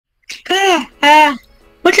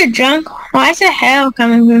What's a junk? Why is the hell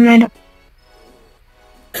coming from my door?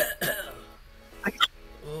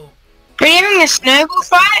 We're having a snowball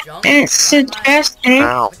fight, and it's suggesting.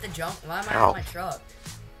 With the junk? Why am I on my truck?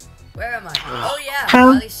 Where am I? Oh yeah,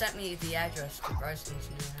 Riley sent me the address to Bryson's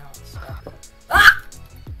new house. Ah!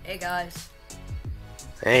 Hey guys.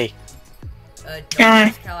 Hey. Don't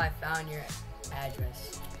ask how I found your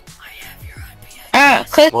address. I have your IP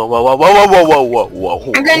address. Click.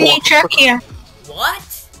 Whoa. I'm gonna need truck here.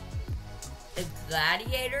 What? A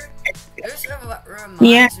gladiator? This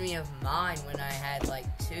reminds me of mine when I had like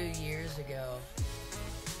 2 years ago.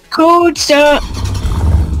 Cool stuff.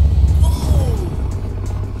 Oh!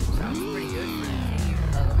 Sounds pretty good for me.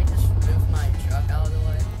 Let me just move my truck out of the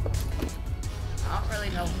way. I don't really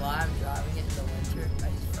know why I'm driving it in the winter. I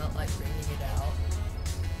just felt like bringing it out.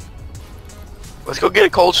 Let's go get a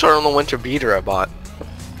cold start on the winter beater I bought.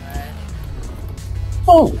 Alright.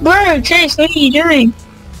 Oh, bro, Chase, what are you doing?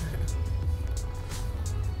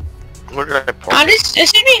 Where did I park? It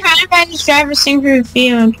should be fine if I just drive this thing through the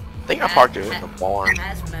field. I think I parked it in the barn.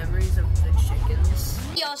 Has memories of the chickens.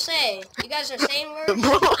 What y'all say? You guys are saying words?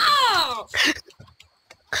 Oh!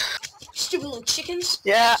 Stupid little chickens.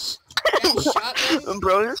 Yeah. Shotgun.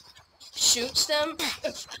 Bro. Shoots them.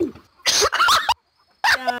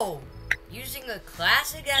 Oh, using a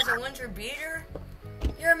classic as a winter beater?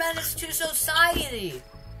 You're a menace to society.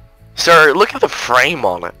 Sir, look at the frame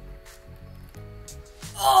on it.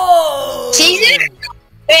 Oh! See it?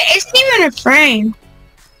 It's even a frame.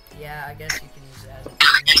 Yeah, I guess you can use that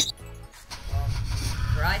as a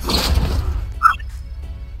right.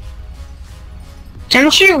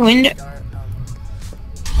 I'm sure window.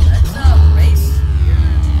 Let's race here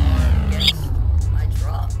against my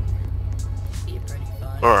truck. Be pretty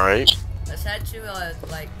fun. Alright. Let's head to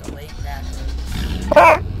like the lake back road.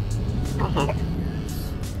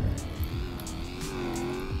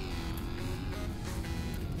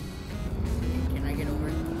 Can I get over?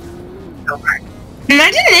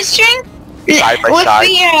 Imagine this string Side by with side.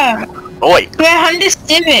 the Honda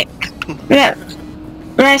Civic. That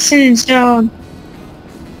lessons sold.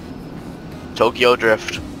 Tokyo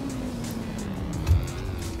Drift.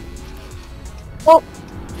 Oh,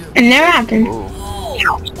 it never happened. Ooh.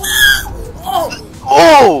 Oh!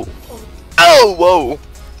 Oh! Oh! Whoa!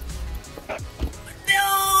 No!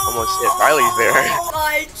 Almost hit Riley's there.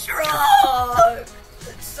 My truck!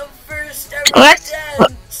 It's the first ever What?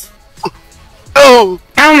 dent! Oh!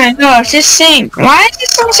 Oh my gosh, this thing. Why is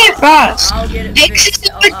this thing so fast? I'll get it Fix fixed.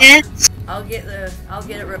 it with dents. I'll get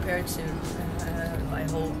it repaired soon. I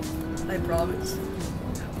hope. I promise.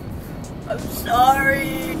 I'm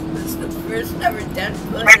sorry. This is the first ever dent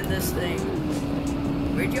put in this thing.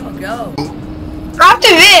 Where'd y'all go? After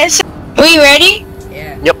this, are you ready?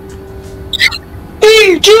 Yeah. Yep.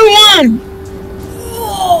 3, 2, 1.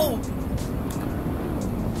 Whoa!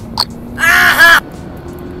 Ah!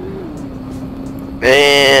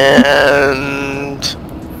 And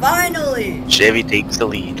Finally! Chevy takes the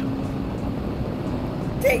lead.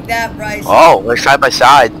 Take that, Bryce. Oh, we're side by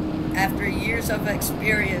side. After years of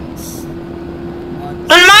experience. On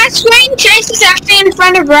my screen, Chase is actually in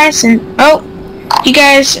front of Bryson. Oh, you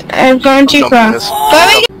guys are going too Jumping fast. this.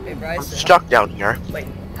 Hey, I'm Bryce. stuck down here. Wait,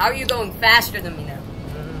 how are you going faster than me now?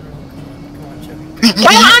 Come on, Chevy. Well,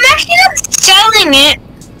 I'm actually not selling it.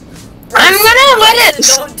 I'm gonna let it.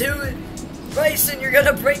 Don't do it! Bryson, you're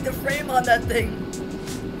gonna break the frame on that thing!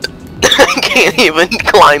 I can't even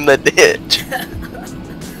climb the ditch.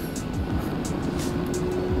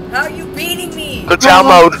 How are you beating me? Good sound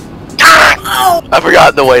mode. Oh! I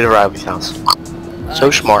forgot the way to Riley's house.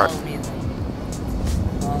 So smart. Follow me then.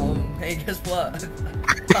 Hey, guess what?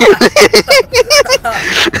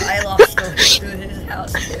 I lost the way to his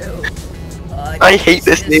house too. I hate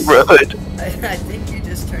this neighborhood. I think you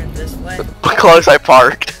just turned this way. Close I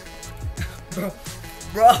parked.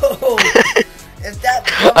 Bro! If that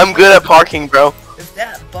bumper, I'm good at parking, bro. If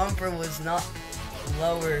that bumper was not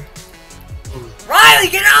lower. Riley,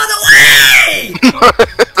 get out of the way!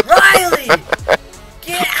 Riley!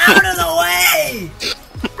 Get out of the way!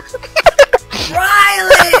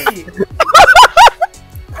 Riley!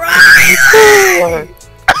 Riley!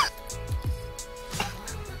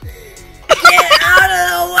 Get out of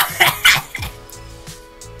the way!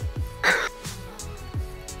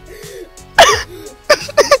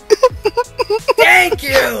 Thank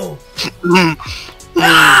you!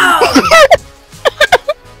 No!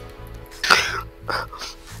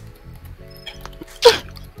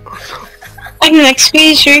 I can like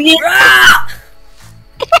squeeze your hand. Ah!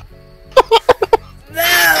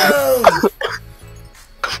 No!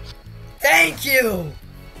 Thank you!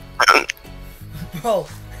 Bro,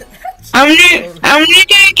 that I'm gonna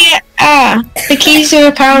go get the keys to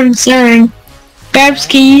the car I'm selling. Bab's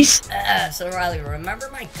keys. So Riley, remember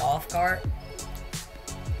my golf cart?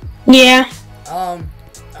 Yeah. I'm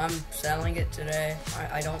selling it today.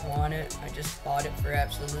 I don't want it. I just bought it for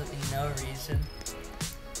absolutely no reason.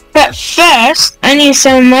 But first, I need to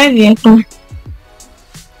sell my vehicle.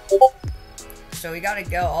 So we gotta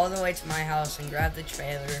go all the way to my house and grab the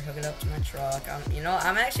trailer, hook it up to my truck.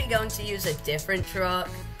 I'm actually going to use a different truck.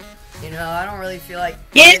 You know, I don't really feel like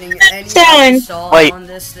getting any salt on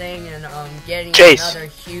this thing and getting another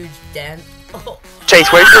huge dent. Chase,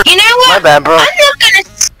 where's your... You know what? My bad, bro. I'm not gonna...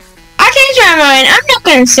 I changed my mind. I'm not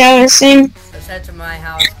gonna sell this thing. Let's head to my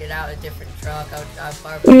house, get out a different truck. I'll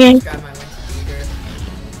probably just grab my winter beater.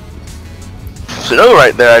 Snow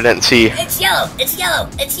right there, I didn't see. It's yellow. It's yellow.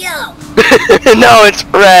 It's yellow. No, it's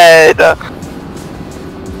red.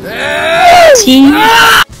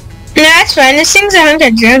 No, that's fine. This thing's a hunk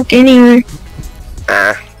of junk anyway.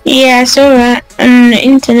 Yeah, I saw that on the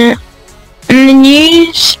internet. On the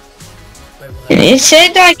news. It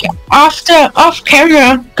said like off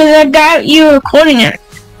camera, because I doubt you were recording it.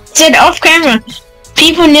 It said off camera.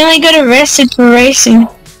 People nearly got arrested for racing.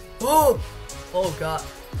 Oh god.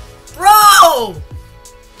 Bro!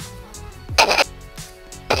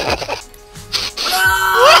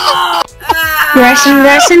 Racing.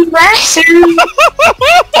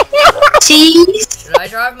 Cheese. Should I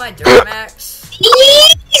drive my Duramax?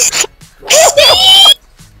 Cheese.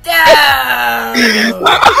 Down!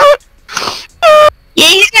 Yeah,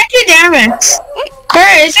 he's got your Duramax.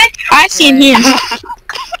 Where is it? I see him here.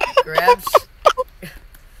 Grabs.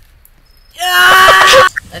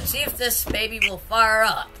 Let's see if this baby will fire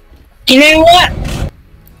up. You know what?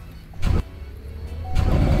 Here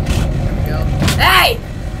we go. Hey!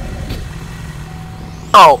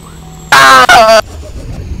 Oh.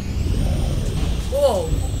 Whoa.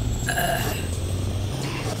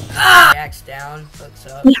 Jack's down. Hooks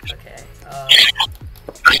up. Okay.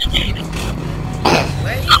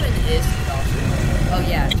 Where even is the dolphin? Oh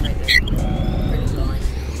yeah, it's right there. Where is it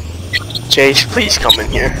going? Chase, please come in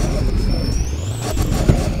here.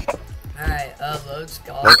 Alright, loads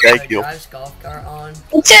golf. No, thank you. Drives golf cart on.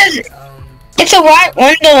 It's a white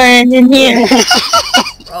wonderland in here.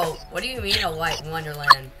 Bro, what do you mean a white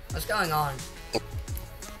wonderland? What's going on?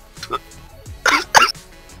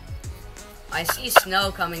 I see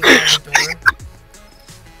snow coming out of the door.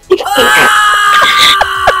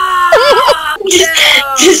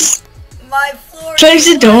 Just My floor close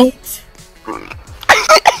the door.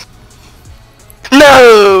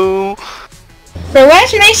 No! But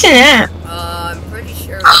where's Mason at? I'm pretty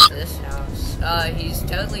sure it's this house. He's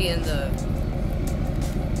totally in the...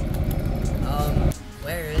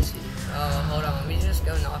 where is he? Oh, hold on, let me just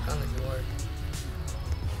go knock on the door.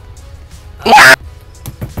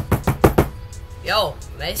 Yo,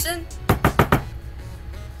 Mason?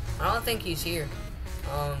 I don't think he's here.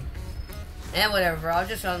 And whatever, I'll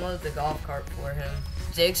just unload the golf cart for him.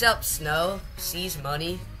 Digs up snow, sees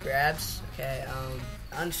money, grabs. Okay,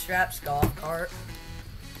 unstraps golf cart.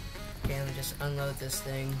 Okay, let me just unload this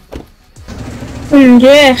thing.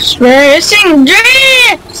 Yes, racing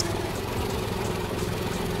drifts!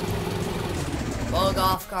 Full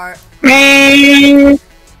golf cart. Man.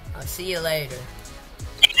 I'll see you later.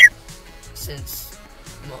 Since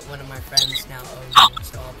one of my friends now owns it,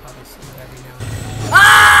 so I'll probably see you every now and then.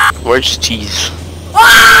 Ah! Where's cheese?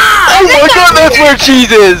 Ah! Oh my god, that's where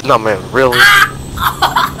cheese is! No man, really?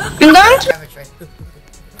 I'm going to...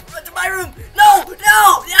 Run to my room! No!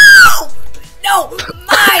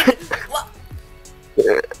 Mine! What?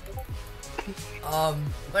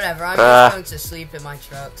 Whatever, I'm just going to sleep in my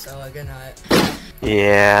truck, so good night.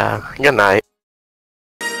 Yeah, good night.